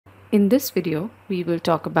In this video, we will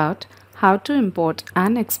talk about how to import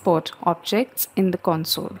and export objects in the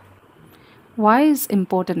console. Why is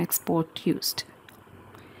import and export used?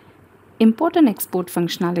 Import and export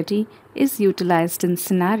functionality is utilized in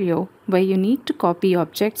scenario where you need to copy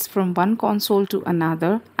objects from one console to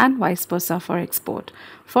another and vice versa for export.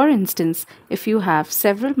 For instance, if you have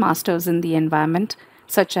several masters in the environment,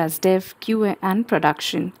 such as dev, QA, and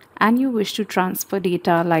production, and you wish to transfer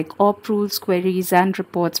data like op rules, queries, and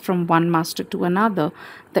reports from one master to another,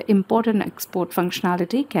 the import and export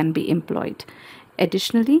functionality can be employed.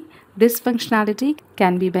 Additionally, this functionality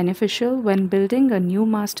can be beneficial when building a new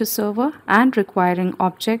master server and requiring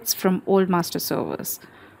objects from old master servers.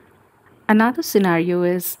 Another scenario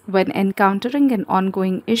is when encountering an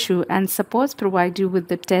ongoing issue and suppose provide you with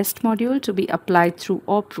the test module to be applied through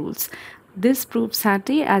op rules. This proves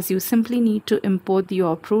handy as you simply need to import the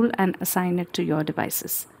op rule and assign it to your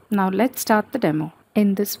devices. Now let's start the demo.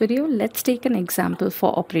 In this video, let's take an example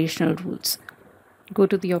for operational rules. Go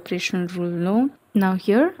to the operational rule node. Now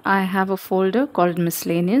here I have a folder called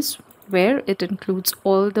miscellaneous where it includes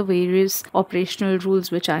all the various operational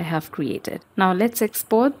rules which I have created. Now let's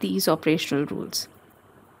export these operational rules.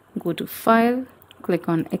 Go to File, click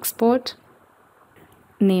on Export,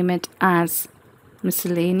 name it as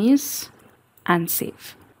miscellaneous and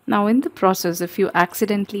save. Now in the process, if you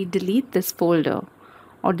accidentally delete this folder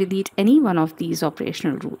or delete any one of these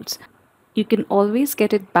operational rules, you can always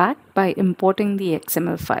get it back by importing the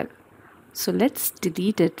XML file. So let's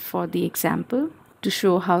delete it for the example to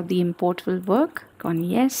show how the import will work. Click on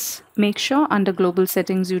yes. Make sure under global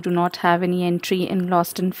settings you do not have any entry in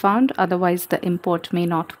lost and found, otherwise the import may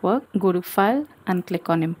not work. Go to File and click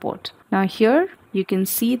on Import. Now here you can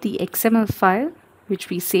see the XML file which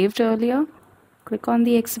we saved earlier. Click on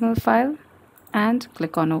the XML file and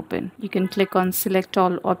click on Open. You can click on Select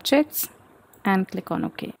All Objects and click on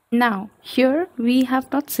OK. Now here we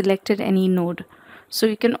have not selected any node, so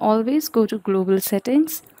you can always go to Global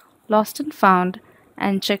Settings, Lost and Found,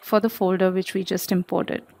 and check for the folder which we just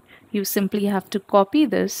imported. You simply have to copy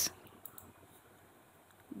this,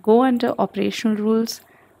 go under Operational Rules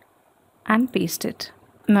and paste it.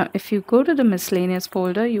 Now if you go to the miscellaneous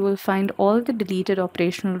folder, you will find all the deleted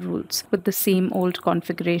operational rules with the same old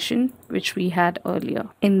configuration which we had earlier.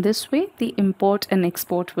 In this way, the import and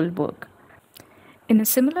export will work. In a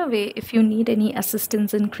similar way, if you need any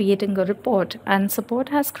assistance in creating a report and support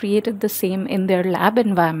has created the same in their lab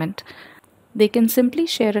environment, they can simply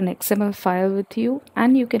share an XML file with you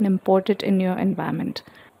and you can import it in your environment.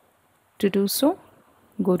 To do so,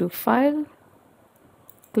 go to File,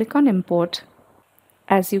 click on Import.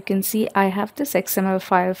 As you can see, I have this XML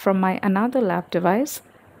file from my another lab device.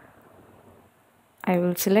 I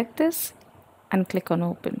will select this and click on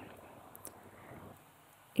Open.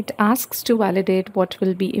 It asks to validate what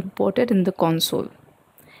will be imported in the console.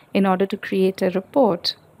 In order to create a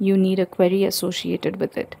report, you need a query associated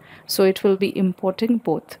with it. So it will be importing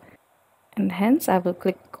both. And hence I will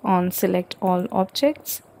click on Select All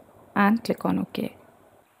Objects and click on OK.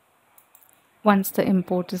 Once the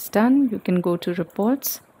import is done, you can go to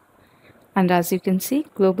Reports. And as you can see,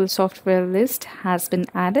 Global Software List has been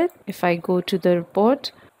added. If I go to the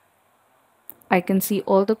report, I can see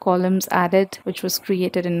all the columns added which was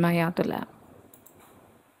created in my other lab.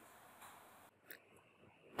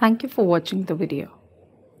 Thank you for watching the video.